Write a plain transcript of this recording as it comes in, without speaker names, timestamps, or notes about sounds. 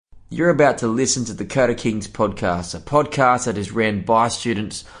You're about to listen to the Code of Kings podcast, a podcast that is ran by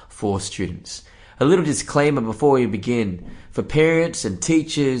students for students. A little disclaimer before we begin. For parents and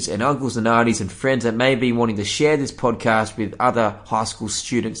teachers and uncles and aunties and friends that may be wanting to share this podcast with other high school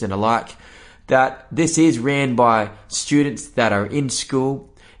students and alike, that this is ran by students that are in school,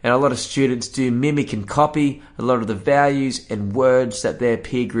 and a lot of students do mimic and copy a lot of the values and words that their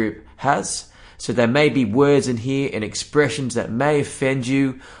peer group has. So there may be words in here and expressions that may offend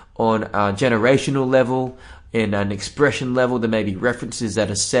you on a generational level. In an expression level, there may be references that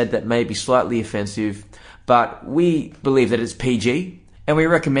are said that may be slightly offensive, but we believe that it's PG, and we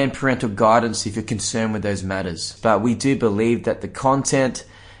recommend parental guidance if you're concerned with those matters. But we do believe that the content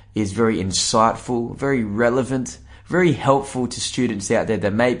is very insightful, very relevant, very helpful to students out there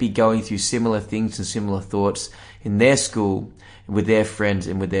that may be going through similar things and similar thoughts in their school, with their friends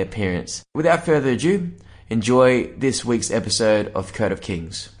and with their parents. Without further ado, enjoy this week's episode of Code of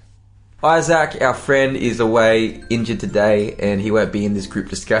Kings. Isaac, our friend, is away injured today, and he won't be in this group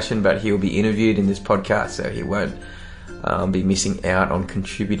discussion, but he'll be interviewed in this podcast, so he won't be missing out on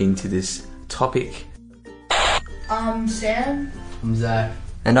contributing to this topic. I'm Sam. I'm Zach.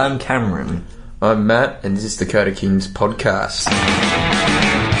 And I'm Cameron. I'm Matt, and this is the Code of Kings podcast.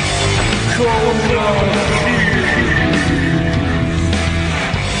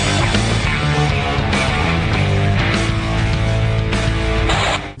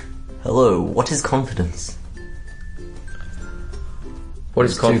 Hello, what is confidence? What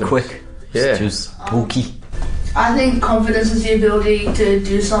is confidence? Too quick. Yeah. It's just talky. I think confidence is the ability to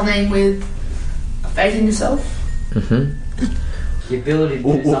do something with faith in yourself. Mm-hmm. The ability to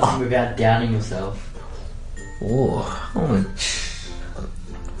do something without doubting yourself. Oh,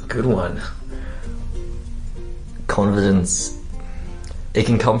 good one. Confidence, it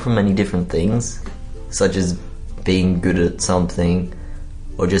can come from many different things, such as being good at something,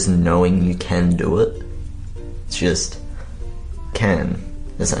 or just knowing you can do it. It's just can,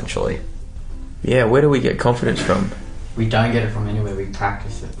 essentially. Yeah, where do we get confidence from? We don't get it from anywhere, we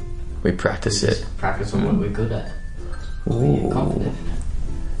practice it. We practice We it. just practice on what we're good at. We Ooh. get confident in it.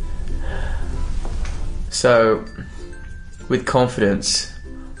 So, with confidence,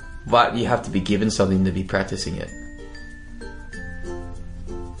 but you have to be given something to be practicing it.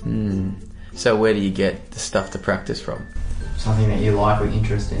 So where do you get the stuff to practice from? Something that you like or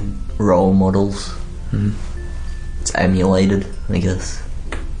interest in. Role models. It's emulated, I guess.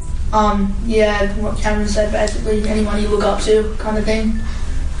 Yeah, what Cameron said, basically anyone you look up to kind of thing.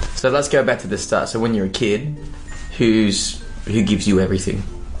 So let's go back to the start. So when you're a kid, who gives you everything?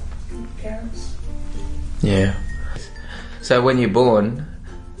 Parents. Yeah. So when you're born,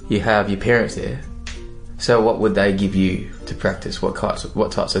 you have your parents there. So what would they give you to practice? What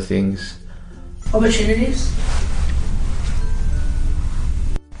types of things? Opportunities.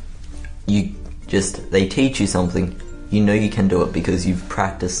 They teach you something. You know you can do it because you've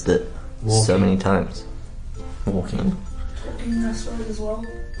practiced it so many times. Walking. Talking, I suppose, as well.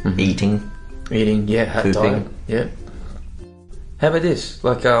 Eating. Yeah, Pooping. diet, yeah. How about this?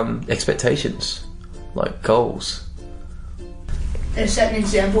 Like expectations, like goals. They set an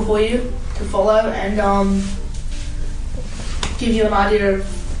example for you to follow and give you an idea of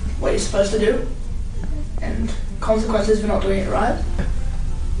what you're supposed to do and consequences for not doing it right.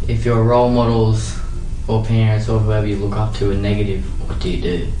 If your role models or parents or whoever you look up to are negative, what do you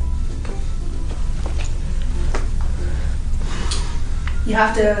do? You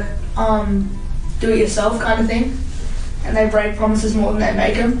have to do it yourself kind of thing, and they break promises more than they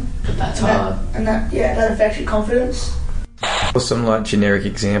make them. But that's And hard. that affects your confidence. Or some like generic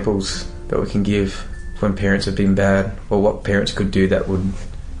examples that we can give when parents have been bad, or what parents could do that would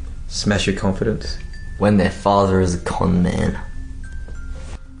smash your confidence. When their father is a con man.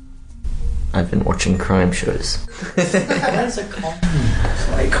 I've been watching crime shows. That's a con.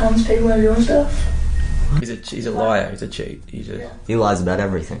 So like cons people are doing stuff. He's a liar. He's a cheat. He lies about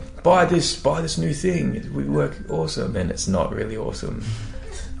everything. Buy this new thing. We work awesome, and it's not really awesome.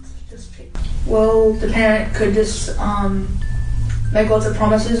 Well, the parent could just make lots of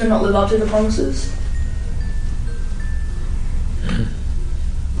promises and not live up to the promises.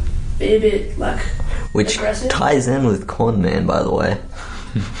 Be a bit like Which aggressive. ties in with con man, by the way.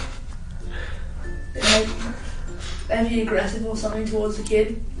 They'd be aggressive or something towards the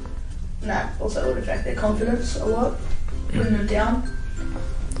kid, and that also would affect their confidence a lot, putting them down.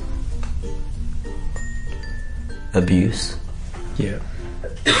 Abuse. Yeah.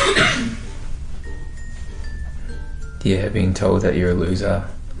 Yeah, being told that you're a loser,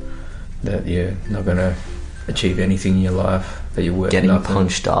 that you're not gonna achieve anything in your life, that you're worth Getting nothing.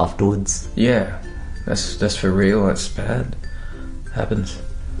 punched afterwards. Yeah, that's for real. That's bad. Happens.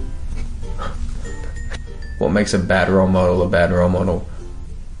 What makes a bad role model a bad role model?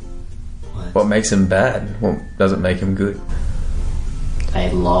 What makes them bad? What doesn't make them good? They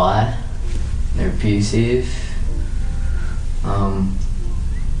lie. They're abusive.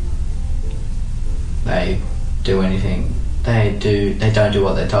 They do anything. They don't do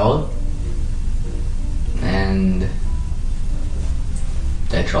what they're told. And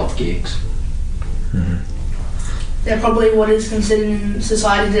they're troll gigs. They're probably what is considered in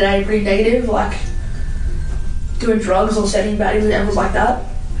society today pretty negative, like doing drugs or setting bad examples like that.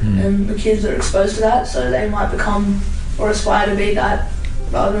 And the kids are exposed to that, so they might become or aspire to be that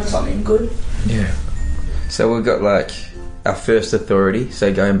rather than something good. Yeah. So we've got like our first authority.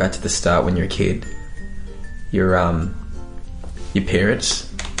 So going back to the start when you're a kid, your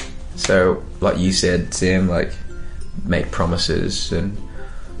parents. So like you said, Sam, like make promises and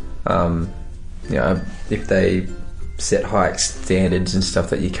if they set high standards and stuff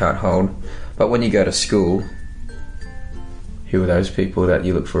that you can't hold. But when you go to school, who are those people that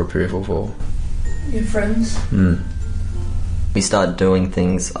you look for approval for? Your friends. We start doing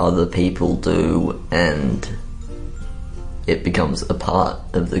things other people do, and it becomes a part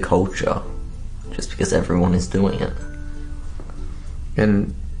of the culture just because everyone is doing it.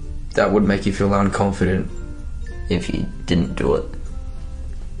 And that would make you feel unconfident. If you didn't do it,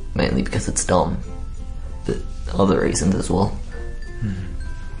 mainly because it's dumb, but other reasons as well.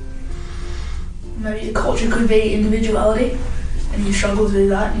 Maybe the culture could be individuality, and you struggle to do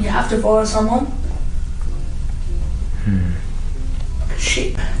that, and you have to follow someone. Like a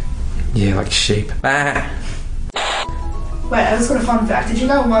sheep. Yeah, like sheep. Ah. Wait, I just got a fun fact. Did you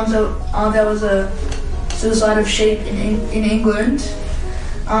know once there was a suicide of sheep in England?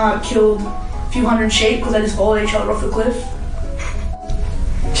 Killed a few hundred sheep because they just followed each other off the cliff.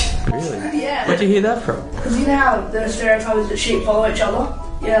 Really? Yeah. Where'd you hear that from? Because you know how the stereotype is that sheep follow each other?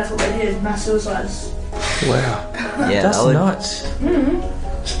 Yeah, that's what they did. Mass suicides. Wow. Yeah, That's that would, nuts.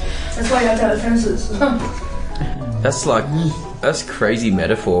 That's why you have to have fences. That's crazy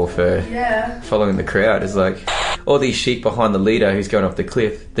metaphor for Yeah. following the crowd. Is like all these sheep behind the leader who's going off the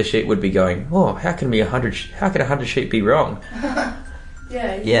cliff. The sheep would be going, "Oh, how can 100 sheep be wrong?"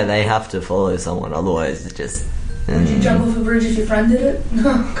 Yeah. yeah, they have to follow someone, otherwise it just... Would you jump off a bridge if your friend did it?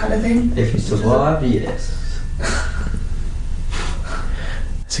 Kind of thing. If you survive, yes.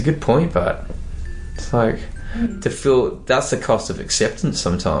 It's a good point, but it's like to feel that's the cost of acceptance.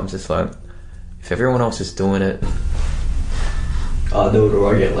 Sometimes it's like if everyone else is doing it, I'll do it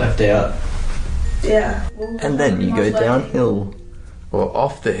or I get left out. Yeah. And then you go downhill. or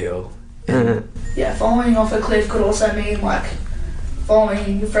off the hill. Yeah, following off a cliff could also mean like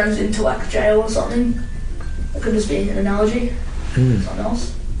following your friends into like jail or something. That could just be an analogy. Something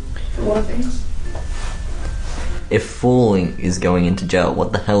else. For a lot of things. If falling is going into jail,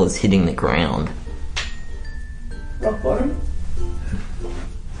 what the hell is hitting the ground? Rock bottom.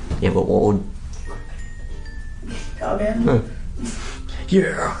 Yeah, but what would... Power band.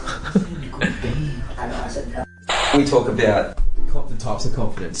 Yeah. I know I said power. We talk about the types of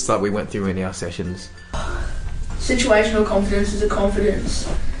confidence that we went through in our sessions. Situational confidence is a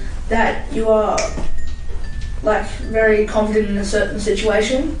confidence that you are like very confident in a certain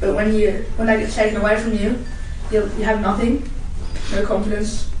situation, but when that gets taken away from you, you have nothing, no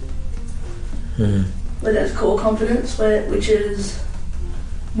confidence. But there's core confidence, which is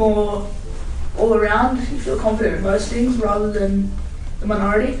more all around. You feel confident in most things rather than the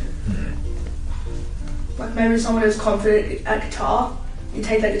minority. Like maybe someone who's confident at guitar, you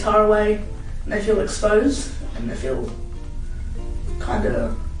take that guitar away and they feel exposed and they feel kind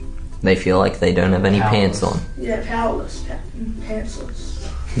of... They feel like they don't have any Powerless. pants on. Yeah, powerless, pantsless.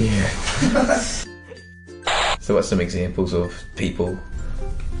 Yeah. So what's some examples of people?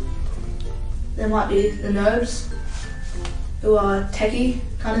 There might be the nerds, who are techie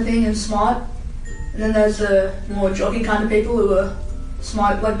kind of thing and smart. And then there's the more jockey kind of people who are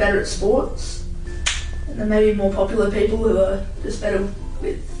smart, like better at sports. And then maybe more popular people who are just better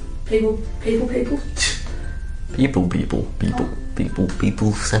with people.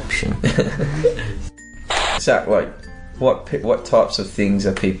 Peopleception. So, like, what types of things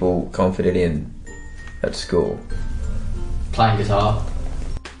are people confident in at school? Playing guitar,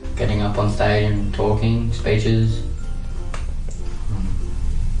 getting up on stage and talking, speeches.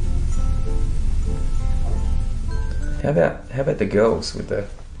 How about the girls with the...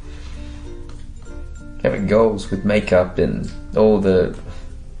 How about girls with makeup and all the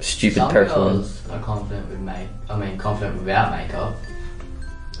stupid Some personal... girls are confident with confident without makeup.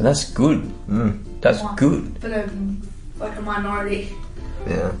 And that's good. That's good. But like a minority.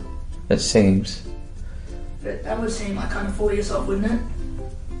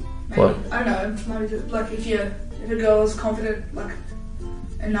 Maybe, What? I don't know. Maybe like if a girl is confident like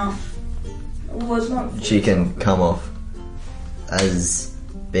enough, well, it's not. She can come off as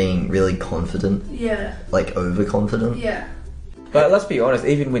being really confident, Yeah. like overconfident. Yeah. But let's be honest,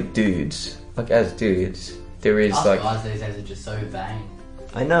 even with dudes, like as dudes, there is Us like, guys these days are just so vain.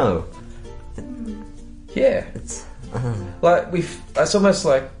 I know. yeah, It's like it's almost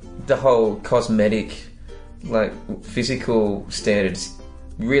like the whole cosmetic, like physical standards,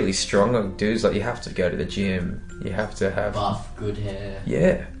 really strong on dudes. Like you have to go to the gym, you have to have, Buff, good hair.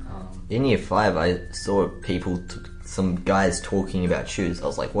 yeah. in year 5. I saw some guys talking about shoes. I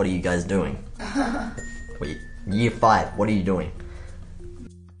was like, "What are you guys doing?" Wait, year 5. What are you doing?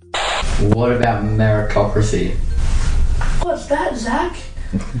 What about meritocracy? What's that, Zach?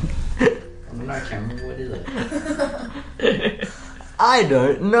 I can't remember what is it. I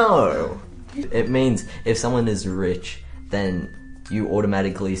don't know. It means if someone is rich, then you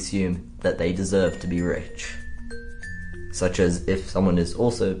automatically assume that they deserve to be rich. Such as if someone is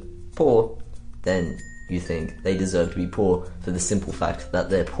also poor, then you think they deserve to be poor for the simple fact that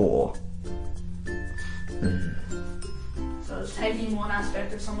they're poor. So it's taking one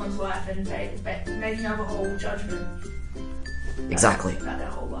aspect of someone's life and making up a whole judgment Exactly. about their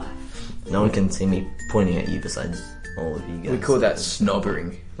whole life. No one can see me pointing at you besides all of you guys. We call that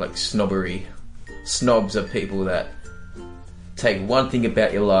snobbering, like snobbery. Snobs are people that take one thing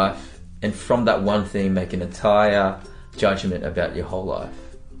about your life and from that one thing make an entire judgment about your whole life.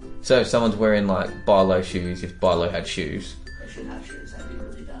 So if someone's wearing like Barlow shoes, if Barlow had shoes, They should have shoes, that'd be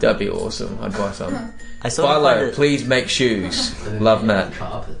really bad. that'd be awesome. I'd buy some. I sort of find Barlow, it, please make shoes. Love Matt.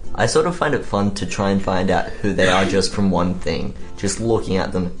 Carpet. I sort of find it fun to try and find out who they are just from one thing. Just looking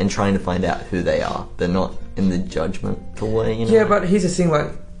at them and trying to find out who they are, but not in the judgmental way, you know? Yeah, but here's the thing,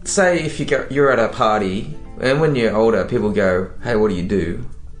 like, say if you're at a party, and when you're older, people go, hey, what do you do?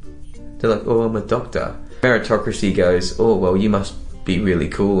 They're like, oh, I'm a doctor. Meritocracy goes, oh, well, you must be really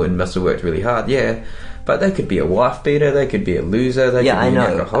cool and must have worked really hard. Yeah, but they could be a wife beater, they could be a loser, they Yeah, could be I an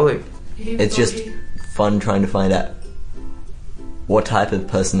know. alcoholic. It's just fun trying to find out what type of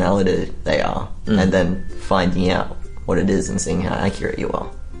personality they are, and then finding out what it is and seeing how accurate you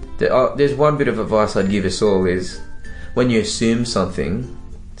are. There's one bit of advice I'd give us all is when you assume something,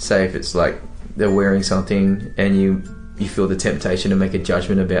 say if it's like they're wearing something and you feel the temptation to make a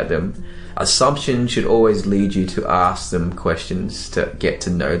judgment about them, assumption should always lead you to ask them questions to get to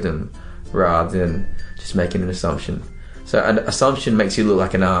know them rather than just making an assumption. So an assumption makes you look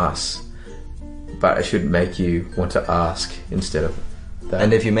like an ass, but it should make you want to ask instead of that.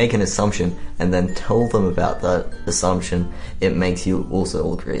 And if you make an assumption and then tell them about that assumption, it makes you also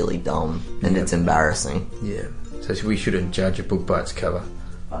look really dumb, and it's embarrassing. Yeah, so we shouldn't judge a book by its cover.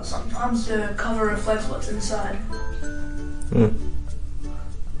 But sometimes the cover reflects what's inside.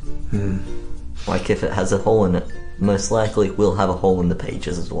 Like if it has a hole in it, most likely will have a hole in the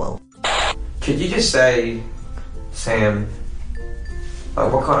pages as well. Could you just say, Sam,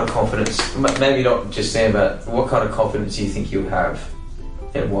 like what kind of confidence, maybe not just Sam, but what kind of confidence do you think you'll have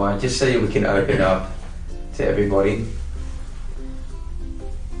and why? Just so we can open up to everybody.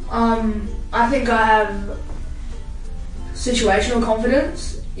 I think I have situational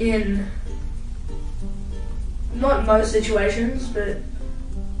confidence in not most situations, but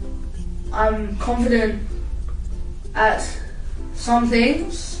I'm confident at some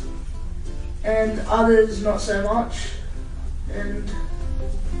things and others not so much, and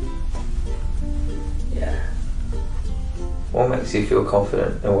yeah. What makes you feel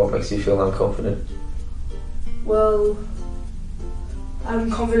confident and what makes you feel unconfident? Well, I'm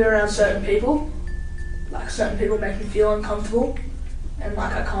confident around certain people. Like certain people make me feel uncomfortable and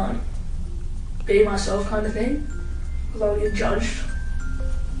like I can't be myself kind of thing because I'll get judged.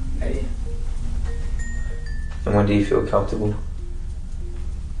 Maybe. And when do you feel comfortable?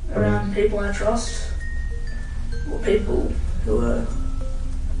 Around people I trust or people who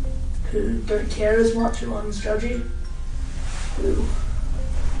don't care as much, who aren't as judgy. Who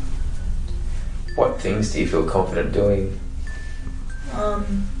What things do you feel confident doing?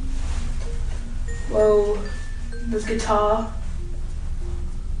 well, there's guitar,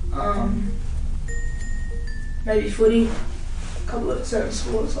 maybe footy, a couple of certain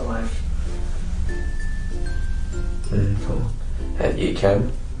sports I like. Cool. And you,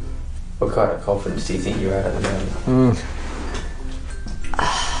 Cam? What kind of confidence do you think you're at the moment?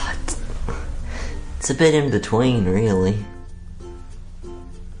 It's a bit in between, really.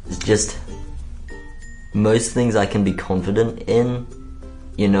 It's just most things I can be confident in.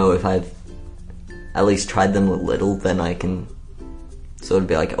 You know, if I've at least tried them a little, then I can sort of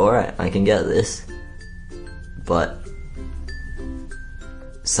be like, alright, I can get this. But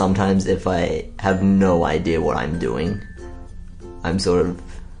sometimes if I have no idea what I'm doing, I'm sort of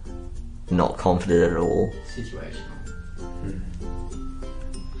not confident at all. Situational.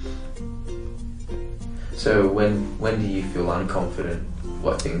 So when do you feel unconfident?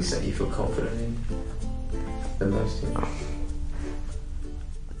 What things that you feel confident in the most?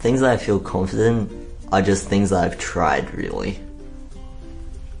 Things that I feel confident are just things that I've tried, really.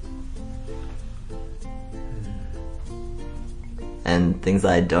 And things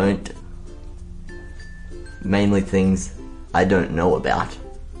that I don't, mainly things I don't know about.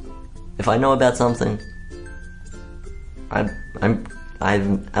 If I know about something, I'm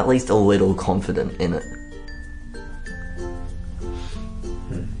at least a little confident in it.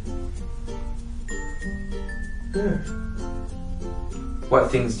 What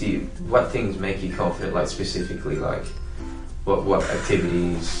things make you confident, like specifically, like what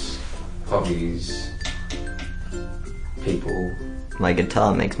activities, hobbies, people? My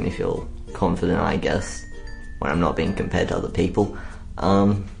guitar makes me feel confident, I guess, when I'm not being compared to other people.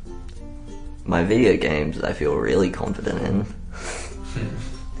 My video games I feel really confident in.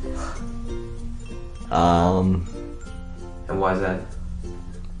 And why is that?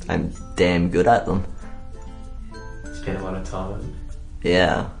 I'm damn good at them. Spend a lot of time on it.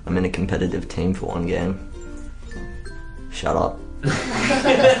 Yeah, I'm in a competitive team for one game. Shut up.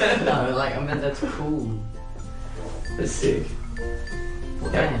 No, like, I mean, that's cool. That's sick.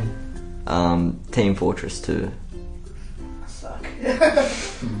 What Yeah. game? Team Fortress 2. I suck.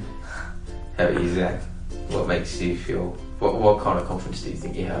 How about you, Zach? What makes you feel? What kind of confidence do you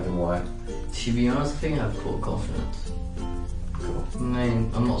think you have, and why? To be honest, I think I have core confidence. Cool. I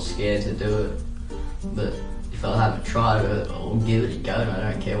mean, I'm not scared to do it, but if I haven't tried it, I'll give it a go, and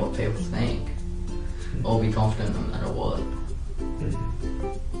I don't care what people think. I'll be confident no matter what.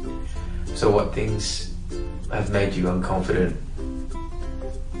 So what things have made you unconfident?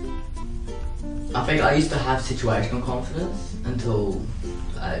 I think I used to have situational confidence until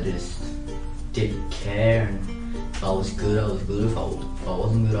I just didn't care, and if I was good, I was good. If I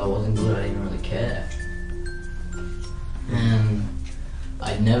wasn't good, I wasn't good. I didn't really care. And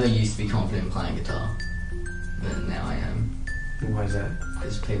I never used to be confident in playing guitar, but now I am. Why is that?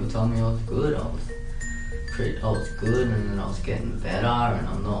 Because people told me I was good. I was good, and then I was getting better, and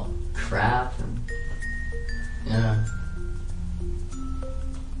I'm not crap, and yeah.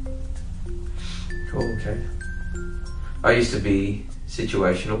 Cool, okay. I used to be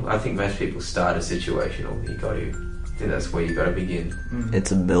situational. I think most people start as situational. I think that's where you got to begin.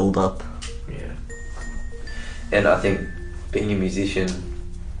 It's a build-up. Yeah. And I think being a musician,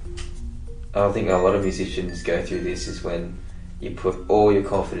 I think a lot of musicians go through this, is when you put all your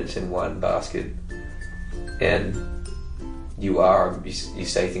confidence in one basket, and you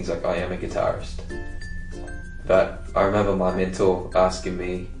say things like, I am a guitarist. But I remember my mentor asking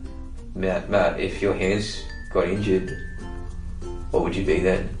me, Matt, if your hands got injured, what would you be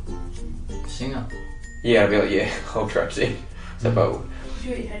then? Singer. Yeah, I'd be like, yeah, I'll try to sing. So, but, If you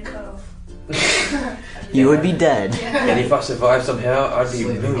get your head cut off. You would be dead. and if I survived somehow, I'd be a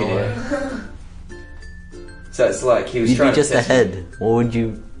Sleep millionaire. So it's like he was You'd trying be just to test a head. What would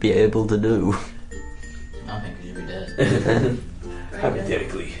you be able to do? Nothing, because you'd be dead.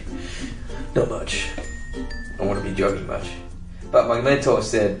 Hypothetically, not much. I want to be jogging much. But my mentor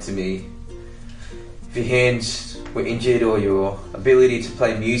said to me, if your hands were injured or your ability to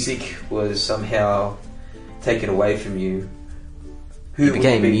play music was somehow taken away from you, who You would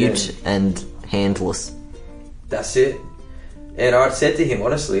became be mute then? and handless. That's it. And I said to him,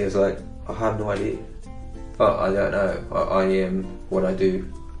 honestly, I was like, I have no idea. I don't know. I am what I do.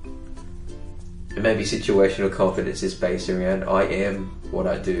 And maybe situational confidence is based around I am what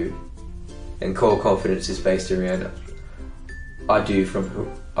I do. And core confidence is based around I do from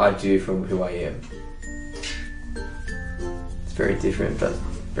who I am. It's very different, but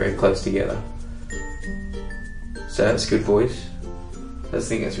very close together. So that's good, boys. I just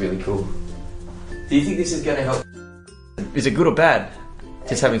think that's really cool. Do you think this is going to help? Is it good or bad?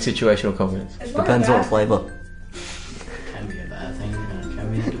 Just having situational confidence. It's not Depends bad. what flavour. Can be a bad thing, and it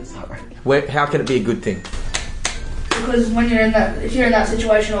can be a good thing. How can it be a good thing? Because when if you're in that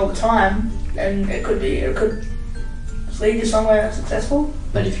situation all the time, then it could lead you somewhere successful.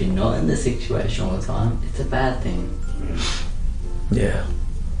 But if you're not in the situation all the time, it's a bad thing. Yeah.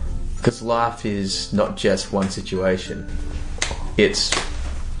 Because life is not just one situation. It's...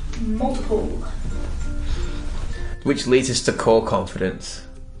 Multiple. Which leads us to core confidence.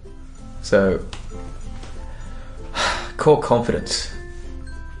 So... core confidence.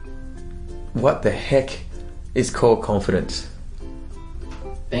 What the heck is core confidence?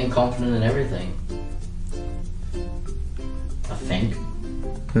 Being confident in everything. I think.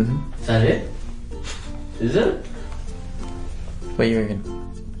 Mm-hmm. Is that it? Is it? What do you reckon?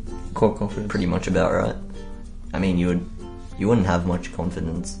 Core confidence. Pretty much about right. I mean, you wouldn't have much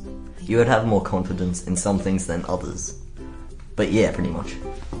confidence. You would have more confidence in some things than others. But yeah, pretty much.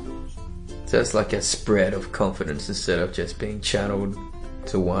 So it's like a spread of confidence instead of just being channeled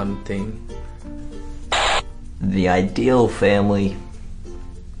to one thing. The ideal family,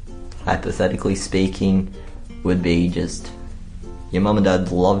 hypothetically speaking, would be just your mum and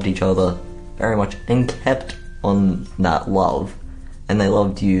dad loved each other very much and kept on that love, and they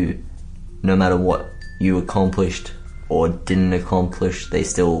loved you no matter what you accomplished or didn't accomplish. They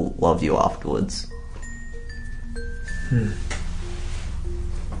still loved you afterwards.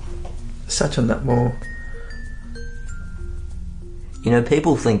 Touch on that more. You know,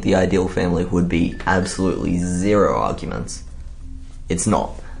 people think the ideal family would be absolutely zero arguments. It's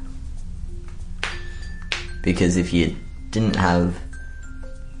not. Because if you didn't have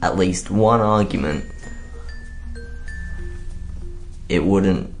at least one argument, it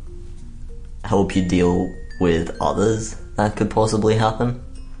wouldn't help you deal with others that could possibly happen.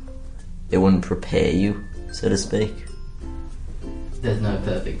 It wouldn't prepare you, so to speak. There's no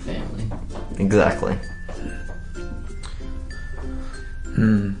perfect family. Exactly.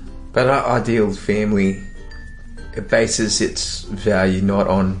 But our ideal family, it bases its value not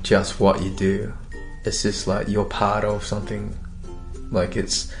on just what you do. It's just like you're part of something. Like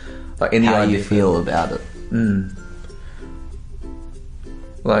it's like any How idea you feel about it.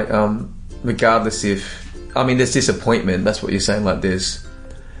 Like regardless if there's disappointment. That's what you're saying. Like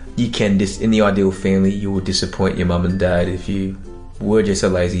you can in the ideal family, you will disappoint your mum and dad if you were just a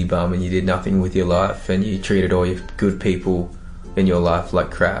lazy bum and you did nothing with your life and you treated all your good people in your life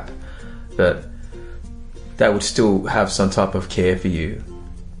like crap. But that would still have some type of care for you.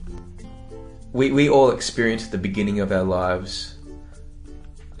 We all experience at the beginning of our lives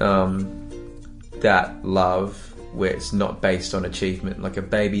that love where it's not based on achievement. Like a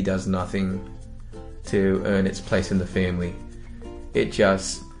baby does nothing to earn its place in the family. It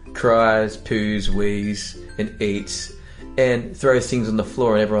just cries, poos, wheezes, and eats, and throws things on the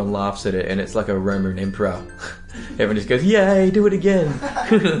floor, and everyone laughs at it, and it's like a Roman emperor. Everyone just goes, "Yay, do it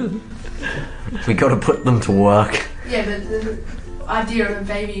again." We gotta put them to work. Yeah, but the idea of a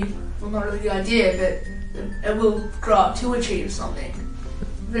baby, well, not really the idea, but it will grow up to achieve something.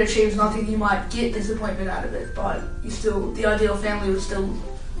 If it achieves nothing, you might get disappointment out of it, but the ideal family would still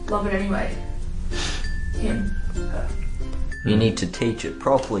love it anyway. Him. You need to teach it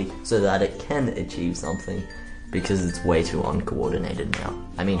properly so that it can achieve something, because it's way too uncoordinated now.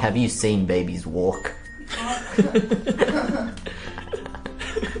 I mean, have you seen babies walk? You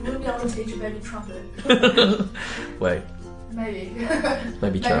wouldn't be able to teach a baby trumpet. Wait, Maybe. maybe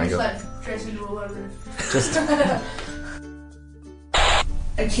Maybe triangle. just like Jason Derulo. Just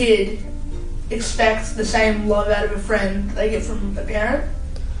A kid expects the same love out of a friend they get from a parent,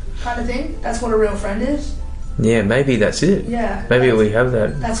 kind of thing. That's what a real friend is. Yeah, maybe that's it. Yeah. Maybe we have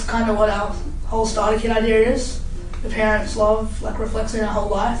that. That's kind of what our whole starter kit idea is. The parents' love reflects in our whole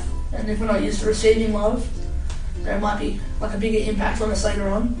life, and if we're not used to receiving love, there might be like a bigger impact on us later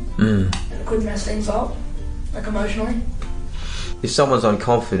on, and it could mess things up, like emotionally. If someone's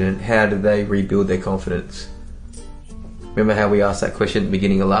unconfident, how do they rebuild their confidence? Remember how we asked that question at the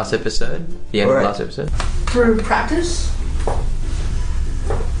beginning of last episode? The end of Right. last episode? Through practice.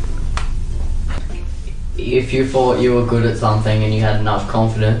 If you thought you were good at something and you had enough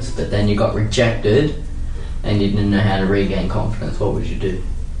confidence, but then you got rejected and you didn't know how to regain confidence, what would you do?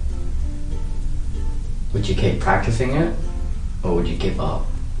 Would you keep practicing it, or would you give up?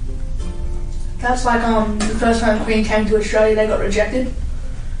 That's like the first time Queen came to Australia, they got rejected.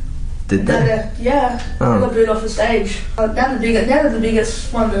 did they? Yeah, Oh. they got booed off the stage. Now they're the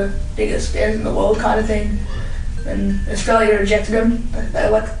biggest, one of the biggest bands in the world, kind of thing. And Australia rejected them. They were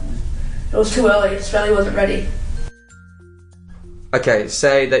like, it was too early. Australia wasn't ready. Okay,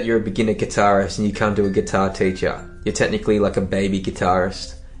 say that you're a beginner guitarist and you come to a guitar teacher. You're technically like a baby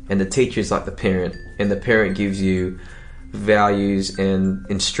guitarist, and the teacher's like the parent, and the parent gives you values and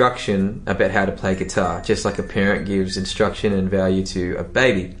instruction about how to play guitar, just like a parent gives instruction and value to a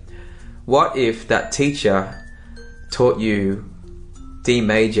baby. What if that teacher taught you D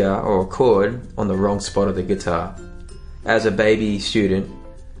major or a chord on the wrong spot of the guitar? As a baby student,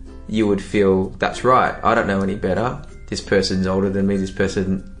 you would feel, that's right, I don't know any better. This person's older than me, this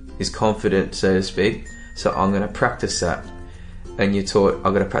person is confident, so to speak, so I'm going to practice that. And you're taught,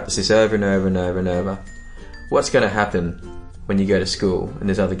 I'm going to practice this over and over and over and over. What's going to happen when you go to school and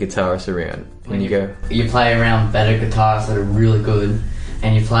there's other guitarists around? When you go, You play around better guitarists that are really good,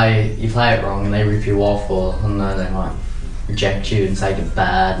 and you play it wrong, and they rip you off, or I don't know, they might reject you and say you're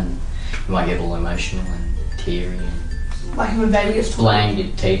bad, and you might get all emotional and teary and Like if a baby gets taught. blame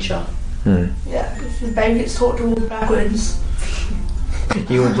your teacher. Yeah, if your baby gets taught to walk backwards.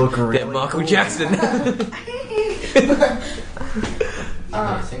 You would look That Michael Jackson.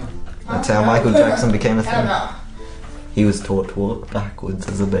 That's how Michael Jackson became a I don't thing. know. He was taught to walk backwards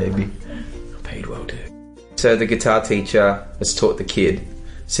as a baby. Paid well too. So the guitar teacher has taught the kid,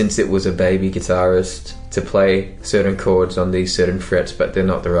 since it was a baby guitarist, to play certain chords on these certain frets, but they're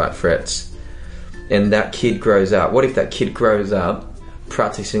not the right frets. And that kid grows up. What if that kid grows up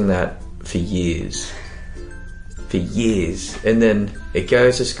practicing that for years? For years. And then it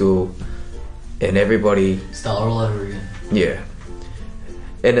goes to school and everybody... Start all over again. Yeah.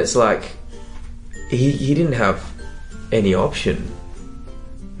 And it's like, he didn't have any option,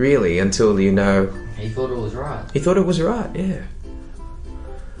 really, until, He thought it was right. he thought it was right, yeah.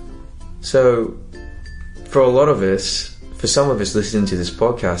 So, for a lot of us, for some of us listening to this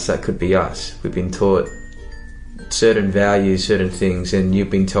podcast, that could be us. We've been taught certain values, certain things, and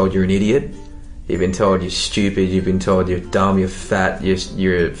you've been told you're an idiot. You've been told you're stupid. You've been told you're dumb, you're fat,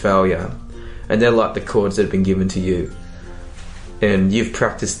 you're a failure. And they're like the chords that have been given to you. And you've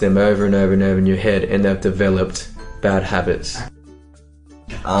practiced them over and over and over in your head, and they've developed bad habits.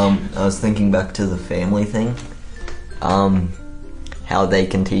 I was thinking back to the family thing. How they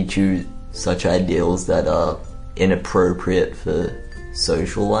can teach you such ideals that are inappropriate for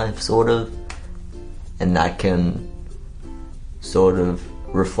social life, sort of. And that can sort of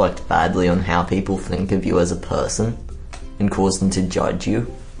reflect badly on how people think of you as a person and cause them to judge you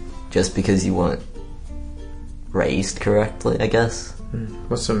just because you weren't raised correctly, I guess.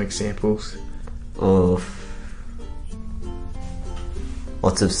 What's some examples? Of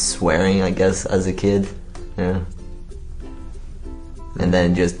lots of swearing, I guess, as a kid. Yeah. And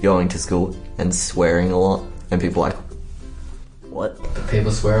then just going to school and swearing a lot, and people like, what?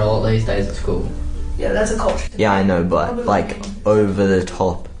 People swear a lot these days at school. Yeah, that's a culture. Yeah, I know, but like over the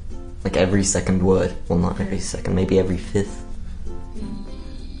top, like every second word. Well, not every second, maybe every fifth.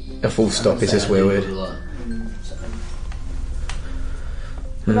 A full stop is a swear word.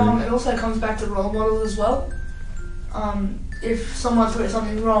 But it also comes back to role models as well. If someone's doing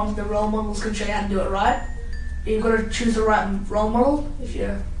something wrong, the role models can show you how to do it right. But you've got to choose the right role model. If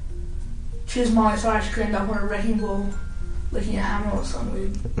you choose Miley Cyrus, you could end up on a wrecking ball, licking a hammer or something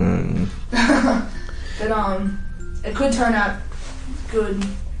weird. But it could turn out good.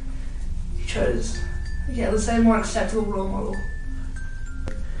 You chose, let's say, a more acceptable role model.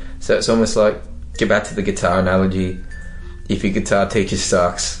 So it's almost like, get back to the guitar analogy. If your guitar teacher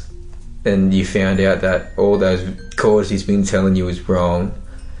sucks and you found out that all those chords he's been telling you is wrong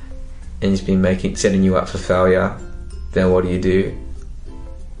and he's been setting you up for failure, then what do?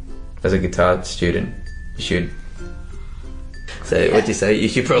 As a guitar student, you should. So what'd you say? You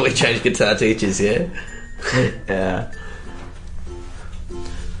should probably change guitar teachers, yeah? Yeah.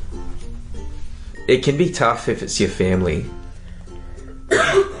 It can be tough if it's your family.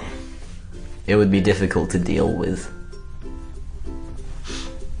 It would be difficult to deal with.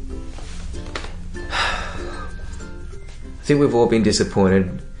 I think we've all been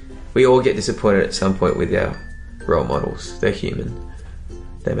disappointed. We all get disappointed at some point with our role models. They're human.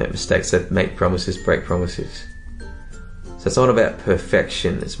 They make mistakes. They make promises, break promises. So it's not about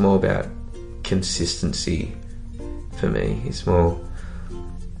perfection. It's more about consistency for me. It's more,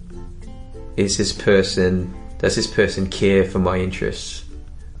 does this person care for my interests?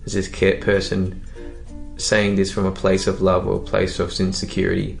 Is this person saying this from a place of love or a place of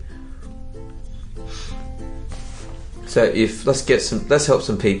insecurity? So let's help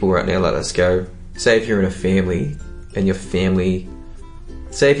some people right now. Let's go. Say if you're in a family and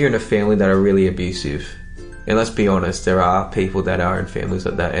say if you're in a family that are really abusive, and let's be honest, there are people that are in families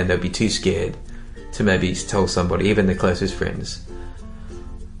like that and they'll be too scared to maybe tell somebody, even their closest friends.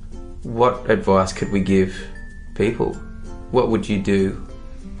 What advice could we give people? What would you do,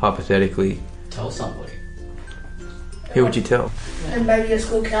 hypothetically? Tell somebody. Who would you tell? And maybe a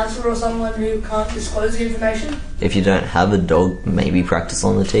school counsellor or someone who can't disclose the information. If you don't have a dog, maybe practice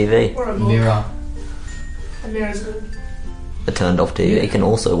on the TV. Or a book. Mirror. A mirror's good. A turned off TV can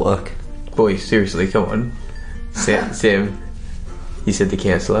also work. Boy, seriously, come on. Sam, you said the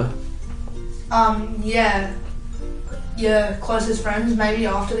counsellor? Yeah. Your closest friends, maybe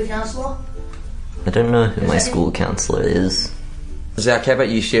after the counsellor. I don't know who my school counsellor is. Zach, how about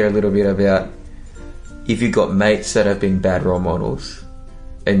you share a little bit about if you've got mates that have been bad role models,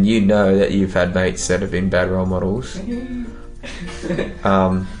 and you know that you've had mates that have been bad role models,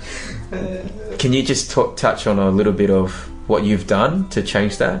 can you just touch on a little bit of what you've done to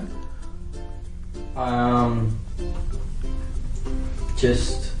change that?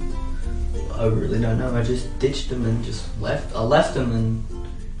 just, I really don't know. I just ditched them and just left. I left them and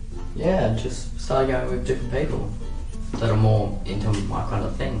yeah, just started going with different people that are more into my kind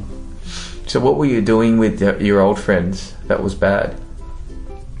of thing. So what were you doing with your old friends that was bad?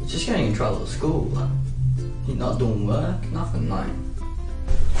 Just getting in trouble at school, like, you're not doing work, nothing, like.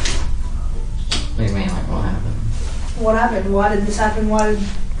 What do you mean, like, what happened? What happened? Why did this happen?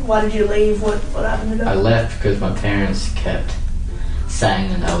 Why did you leave? What happened to I that? left because my parents kept saying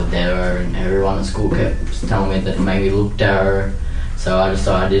that I was there, and everyone at school kept telling me that it made me look there. So I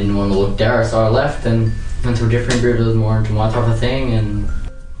decided I didn't want to look there, so I left and went to a different group that was more into my type of thing, and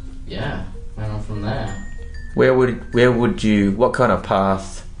yeah, went on from there. What kind of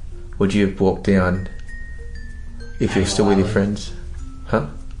path would you have walked down if you're still with your friends? Huh?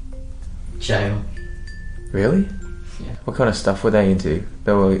 Jail. Really? Yeah. What kind of stuff were they into?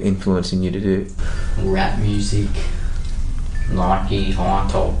 They were influencing you to do? Rap music, Nike high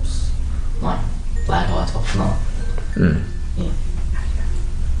tops, like black high tops, not. Mm. Yeah.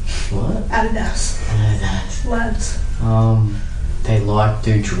 What? Adidas. That. Lads. They like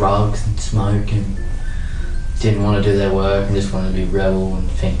to do drugs and smoke and didn't want to do their work and just wanted to be rebel and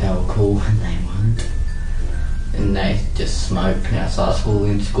think they were cool when they weren't. And they just smoked outside school,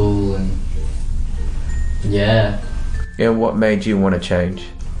 in school, and yeah. And what made you want to change?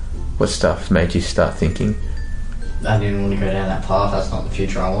 What stuff made you start thinking? I didn't want to go down that path. That's not the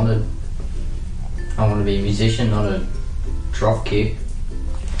future I wanted. I want to be a musician, not a drop kick.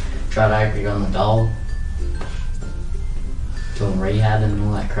 Tried to go on the dole, doing rehab and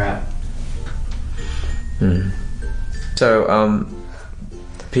all that crap. So,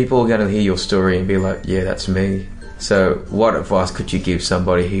 people are going to hear your story and be like, yeah, that's me. So, what advice could you give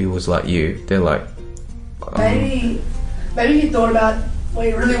somebody who was like you? They're like... Maybe you thought about what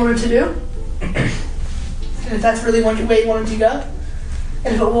you really wanted to do, and if that's really where you wanted to go.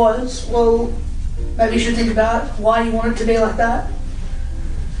 And if it was, well, maybe you should think about why you want it to be like that.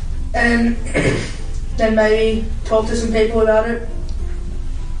 And then maybe talk to some people about it.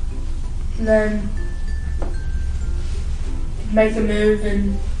 And then make the move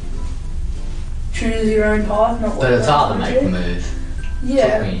and choose your own path. Not what But it's hard to others make the want you. move.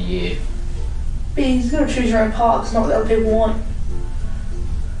 Yeah, Took me a year. but you got to choose your own path. It's not what other people want.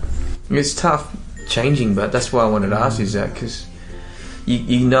 It's tough changing, but that's why I wanted to ask you, Zach, because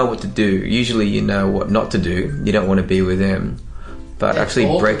you know what to do. Usually you know what not to do. You don't want to be with them. But It's actually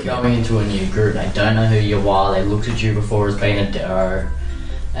awkward breaking... going into a new group, they don't know who you are. They looked at you before as being a doe,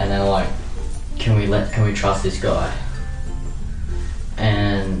 and they're like, "Can we trust this guy?"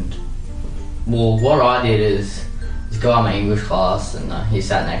 And well, what I did is this guy in my English class, and he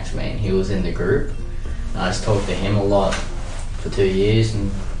sat next to me, and he was in the group. And I just talked to him a lot for 2 years,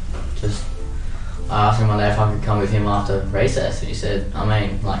 and just I asked him one day if I could come with him after recess, and he said,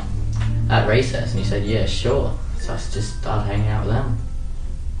 at recess, and he said, yeah, sure. So I just started hanging out with them.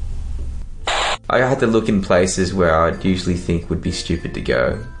 I had to look in places where I'd usually think would be stupid to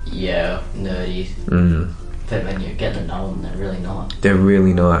go. Yeah, nerdy. But when you get to know them, they're really not. They're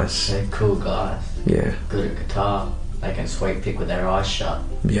really nice. They're cool guys. Yeah. Good at guitar. They can sweep pick with their eyes shut.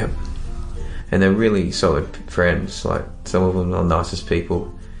 Yep. And they're really solid friends. Like, some of them are the nicest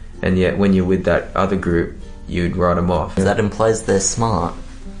people. And yet, when you're with that other group, you'd write them off. That implies they're smart.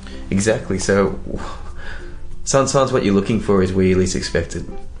 Exactly. So, sometimes what you're looking for is where you least expect it.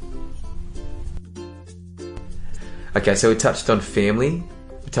 Okay, so we touched on family.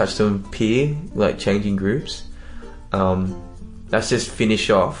 We touched on peer, like changing groups. Let's just finish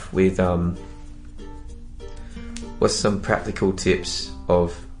off with what's some practical tips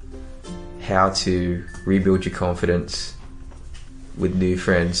of how to rebuild your confidence with new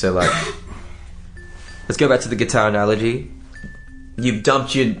friends. So, like, let's go back to the guitar analogy. You've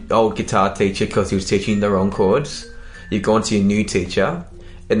dumped your old guitar teacher because he was teaching the wrong chords. You've gone to your new teacher,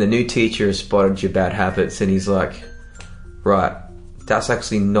 and the new teacher has spotted your bad habits, and he's like, right, that's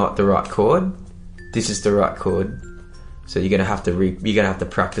actually not the right chord. This is the right chord. So you're gonna have to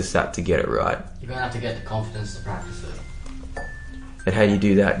practice that to get it right. You're gonna have to get the confidence to practice it. And how do you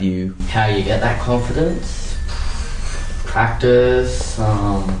do that? How you get that confidence? Practice.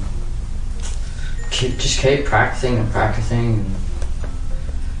 Keep practicing and practicing. And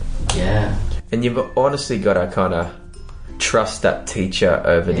yeah. And you've honestly got to kind of trust that teacher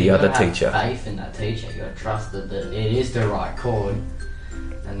over the other teacher. You gotta have faith in that teacher. You gotta trust that it is the right chord,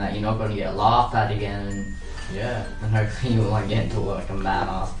 and that you're not gonna get laughed at again. And yeah, and hopefully you will get into like a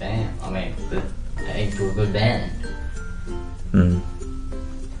badass band. I mean, into a good band.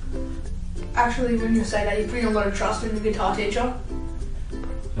 Actually, when you say that, you put a lot of trust in the guitar teacher.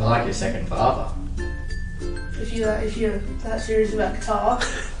 You're like your second father. if you're that serious about guitar.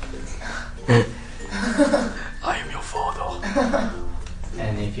 I am your father.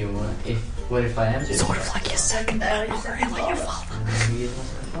 And what if I am serious? Sort of like your second, You're not second really your father.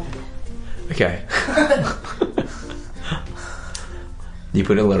 father. Okay. You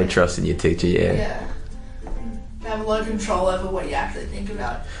put a lot of trust in your teacher, yeah. Yeah. You have a lot of control over what you actually think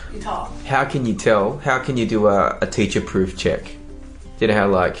about guitar. How can you tell? How can you do a teacher-proof check? You know how,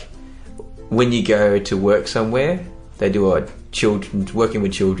 like, when you go to work somewhere, they do a working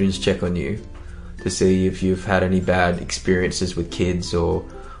with children's check on you to see if you've had any bad experiences with kids or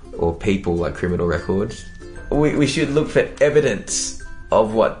people, like criminal records. We should look for evidence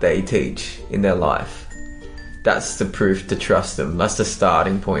of what they teach in their life. That's the proof to trust them. That's the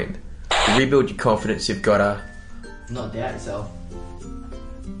starting point. To rebuild your confidence, you've got to... Not doubt yourself.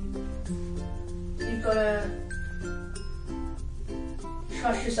 You've got to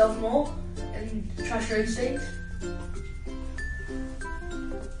trust yourself more and trust your instincts.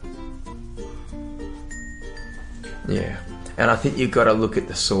 Yeah. And I think you've got to look at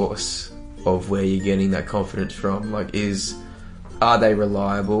the source of where you're getting that confidence from. Like, are they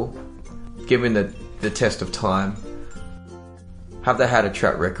reliable? Given the test of time, have they had a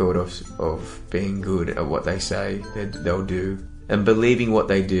track record of being good at what they say they'll do? And believing what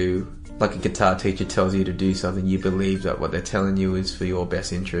they do, like a guitar teacher tells you to do something, you believe that what they're telling you is for your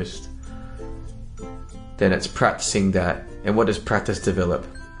best interest. Then it's practicing that. And what does practice develop?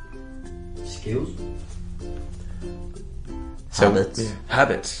 Skills. Habits. Yeah,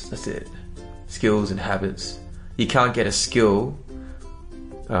 habits, that's it. Skills and habits. You can't get a skill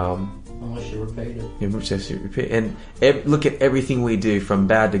Unless you repeat it. And look at everything we do, from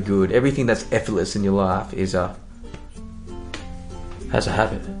bad to good. Everything that's effortless in your life has a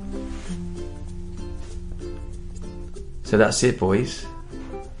habit. So that's it, boys.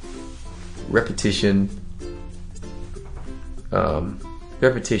 Repetition,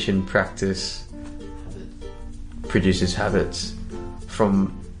 practice produces habits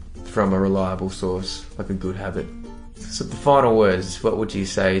from a reliable source, like a good habit. So the final words, what would you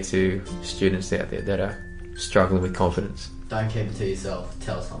say to students out there that are struggling with confidence? Don't keep it to yourself.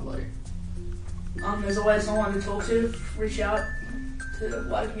 Tell somebody. There's always someone to talk to. Reach out to the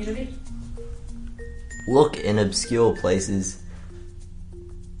wider community. Look in obscure places,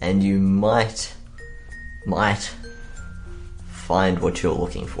 and you might find what you're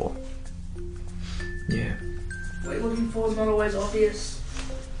looking for. Yeah. What you're looking for is not always obvious.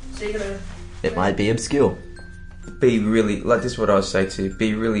 So you're gonna... It might be obscure. Be really, like this is what I would say to you,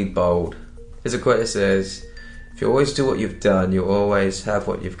 be really bold. There's a quote that says, if you always do what you've done, you'll always have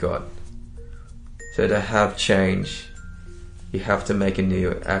what you've got. So to have change, you have to make a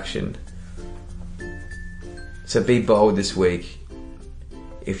new action. So be bold this week.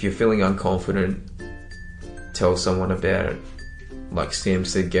 If you're feeling unconfident, tell someone about it. Like Sam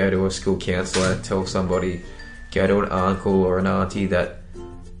said, go to a school counsellor, tell somebody, go to an uncle or an auntie that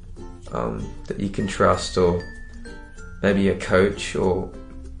you can trust, or maybe a coach or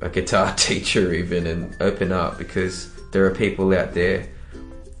a guitar teacher even, and open up, because there are people out there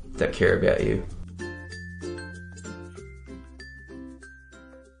that care about you.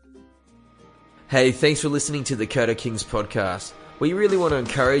 Hey, thanks for listening to the Coda Kings podcast. We really want to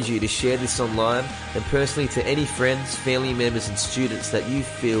encourage you to share this online and personally to any friends, family members and students that you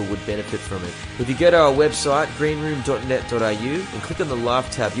feel would benefit from it. If you go to our website, greenroom.net.au, and click on the Live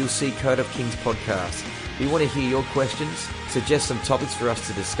tab, you'll see Coda Kings podcast. We want to hear your questions, suggest some topics for us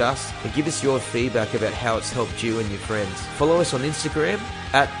to discuss, and give us your feedback about how it's helped you and your friends. Follow us on Instagram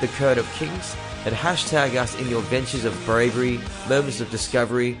 @The Code of Kings and hashtag us in your ventures of bravery, moments of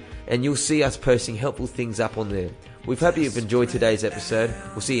discovery, and you'll see us posting helpful things up on there. We hope you've enjoyed today's episode.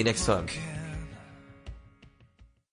 We'll see you next time.